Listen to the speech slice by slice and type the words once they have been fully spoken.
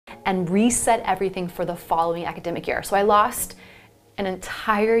and reset everything for the following academic year. So I lost an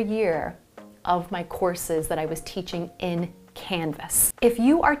entire year of my courses that I was teaching in Canvas. If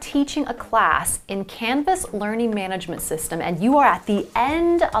you are teaching a class in Canvas Learning Management System and you are at the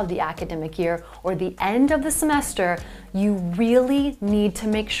end of the academic year or the end of the semester, you really need to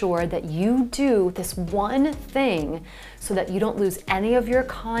make sure that you do this one thing so that you don't lose any of your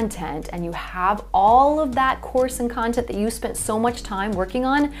content and you have all of that course and content that you spent so much time working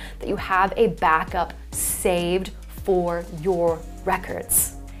on, that you have a backup saved for your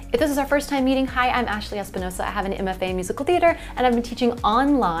records. If this is our first time meeting, hi, I'm Ashlee Espinosa. I have an MFA in musical theater and I've been teaching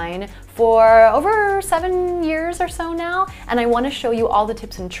online for over 7 years or so now. And I want to show you all the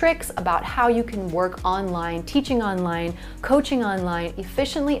tips and tricks about how you can work online, teaching online, coaching online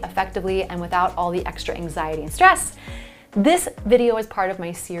efficiently, effectively, and without all the extra anxiety and stress. This video is part of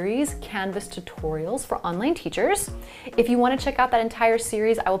my series, Canvas Tutorials for Online Teachers. If you want to check out that entire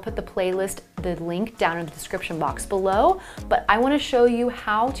series, I will put the playlist, the link down in the description box below, but I want to show you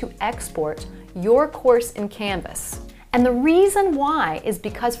how to export your course in Canvas. And the reason why is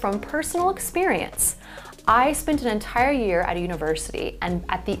because from personal experience, I spent an entire year at a university, and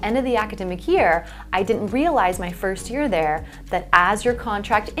at the end of the academic year, I didn't realize my first year there that as your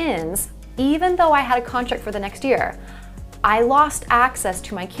contract ends, even though I had a contract for the next year, I lost access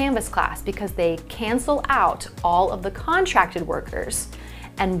to my Canvas class because they cancel out all of the contracted workers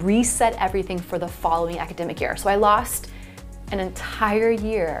and reset everything for the following academic year. So I lost an entire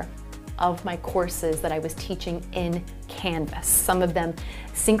year of my courses that I was teaching in Canvas. Some of them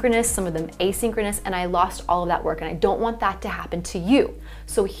synchronous, some of them asynchronous, and I lost all of that work, and I don't want that to happen to you.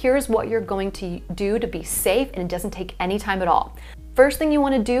 So here's what you're going to do to be safe, and it doesn't take any time at all. First thing you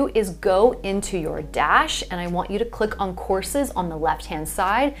want to do is go into your dash, and I want you to click on courses on the left-hand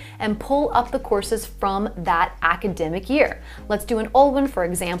side and pull up the courses from that academic year. Let's do an old one, for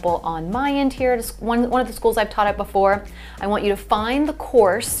example, on my end here, one of the schools I've taught at before. I want you to find the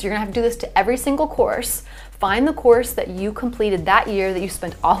course. You're gonna have to do this to every single course. Find the course that you completed that year that you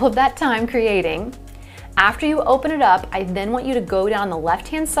spent all of that time creating. After you open it up, I then want you to go down the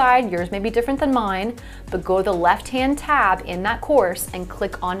left-hand side. Yours may be different than mine, but go to the left-hand tab in that course and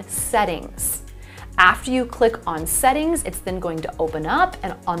click on Settings. After you click on Settings, it's then going to open up,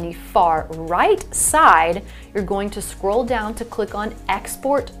 and on the far right side, you're going to scroll down to click on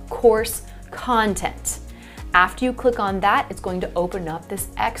Export Course Content. After you click on that, it's going to open up this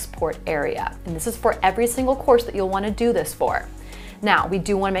export area, and this is for every single course that you'll want to do this for. Now, we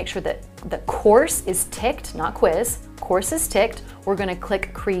do want to make sure that the course is ticked, not quiz. Course is ticked. We're going to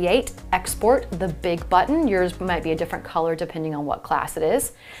click Create Export, the big button. Yours might be a different color depending on what class it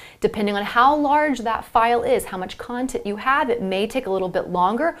is. Depending on how large that file is, how much content you have, it may take a little bit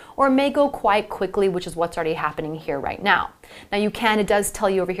longer or it may go quite quickly, which is what's already happening here right now. Now it does tell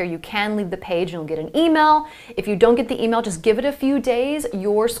you over here, you can leave the page and you'll get an email. If you don't get the email, just give it a few days.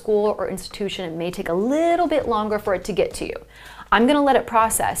 Your school or institution, it may take a little bit longer for it to get to you. I'm gonna let it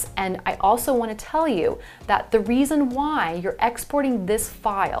process, and I also wanna tell you that the reason why you're exporting this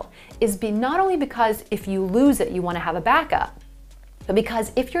file is not only because if you lose it, you wanna have a backup, but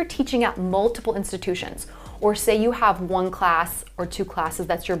because if you're teaching at multiple institutions, or say you have one class or two classes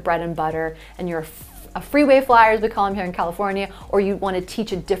that's your bread and butter, and you're a freeway flyer, as we call them here in California, or you wanna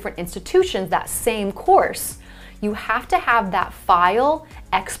teach at different institutions that same course, you have to have that file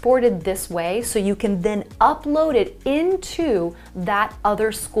exported this way so you can then upload it into that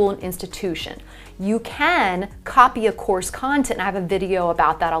other school and institution. You can copy a course content, and I have a video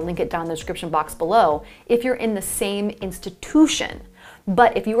about that. I'll link it down in the description box below if you're in the same institution.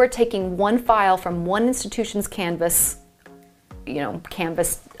 But if you are taking one file from one institution's Canvas,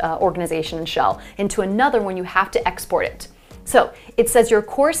 Canvas organization and shell into another one, you have to export it. So it says your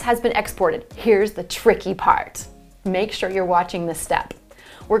course has been exported. Here's the tricky part. Make sure you're watching this step.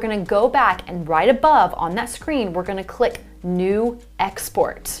 We're gonna go back, and right above on that screen, we're gonna click New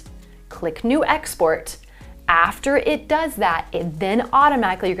Export. Click New Export. After it does that, it then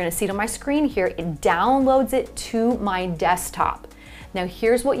automatically, you're gonna see it on my screen here, it downloads it to my desktop. Now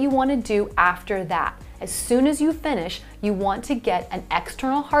here's what you wanna do after that. As soon as you finish, you want to get an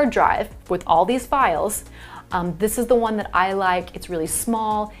external hard drive with all these files. This is the one that I like. It's really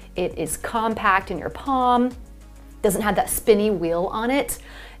small. It is compact in your palm. Doesn't have that spinny wheel on it.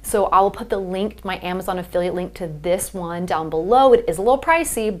 So I will put the link, my Amazon affiliate link to this one down below. It is a little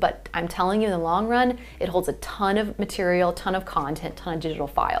pricey, but I'm telling you in the long run, it holds a ton of material, ton of content, ton of digital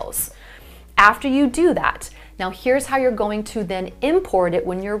files. After you do that, now here's how you're going to then import it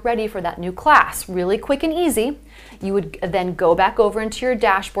when you're ready for that new class. Really quick and easy. You would then go back over into your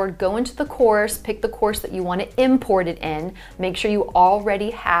dashboard, go into the course, pick the course that you want to import it in. Make sure you already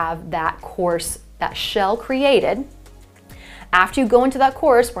have that course, that shell created. After you go into that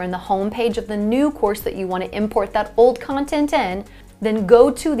course, we're in the home page of the new course that you want to import that old content in. Then go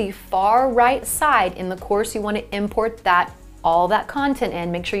to the far right side in the course you want to import all that content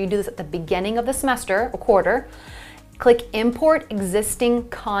in. Make sure you do this at the beginning of the semester or quarter. Click Import Existing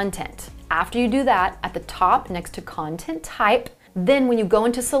Content. After you do that, at the top next to Content Type, then when you go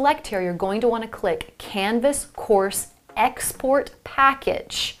into Select here, you're going to want to click Canvas Course Export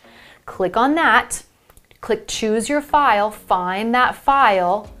Package. Click on that. Click Choose Your File. Find that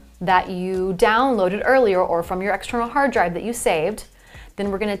file that you downloaded earlier or from your external hard drive that you saved. Then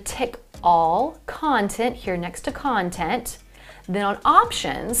we're going to tick All Content here next to Content. Then on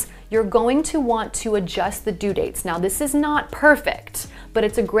Options, you're going to want to adjust the due dates. Now this is not perfect, but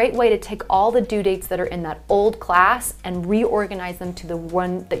it's a great way to take all the due dates that are in that old class and reorganize them to the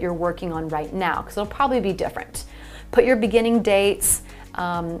one that you're working on right now, because it'll probably be different. Put your beginning dates,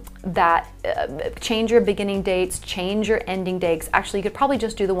 change your beginning dates, change your ending dates. Actually, you could probably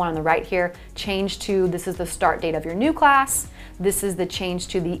just do the one on the right here. Change to, this is the start date of your new class. This is the change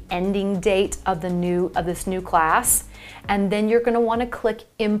to the ending date of this new class. And then you're going to want to click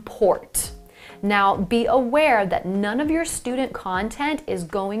Import. Now, be aware that none of your student content is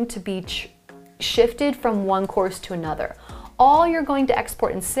going to be shifted from one course to another. All you're going to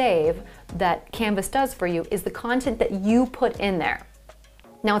export and save that Canvas does for you is the content that you put in there.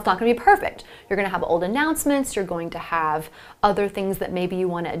 Now, it's not going to be perfect. You're going to have old announcements, you're going to have other things that maybe you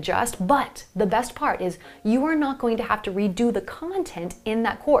want to adjust, but the best part is you are not going to have to redo the content in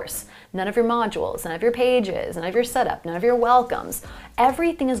that course. None of your modules, none of your pages, none of your setup, none of your welcomes.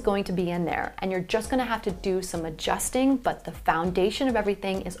 Everything is going to be in there, and you're just going to have to do some adjusting, but the foundation of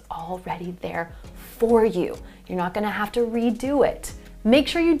everything is already there for you. You're not going to have to redo it. Make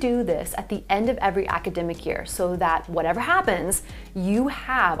sure you do this at the end of every academic year so that whatever happens, you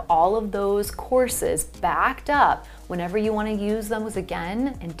have all of those courses backed up whenever you want to use them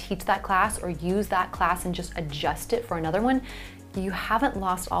again and teach that class or use that class and just adjust it for another one. You haven't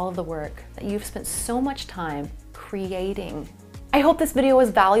lost all of the work that you've spent so much time creating. I hope this video was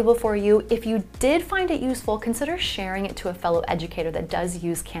valuable for you. If you did find it useful, consider sharing it to a fellow educator that does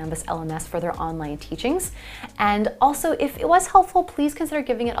use Canvas LMS for their online teachings. And also, if it was helpful, please consider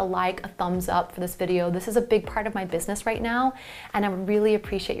giving it a like, a thumbs up for this video. This is a big part of my business right now, and I would really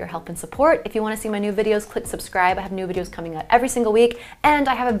appreciate your help and support. If you want to see my new videos, click subscribe. I have new videos coming out every single week, and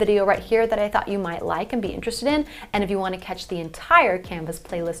I have a video right here that I thought you might like and be interested in. And if you want to catch the entire Canvas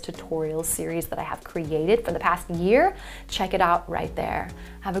playlist tutorial series that I have created for the past year, check it out right there.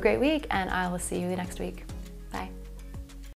 Have a great week, and I will see you next week.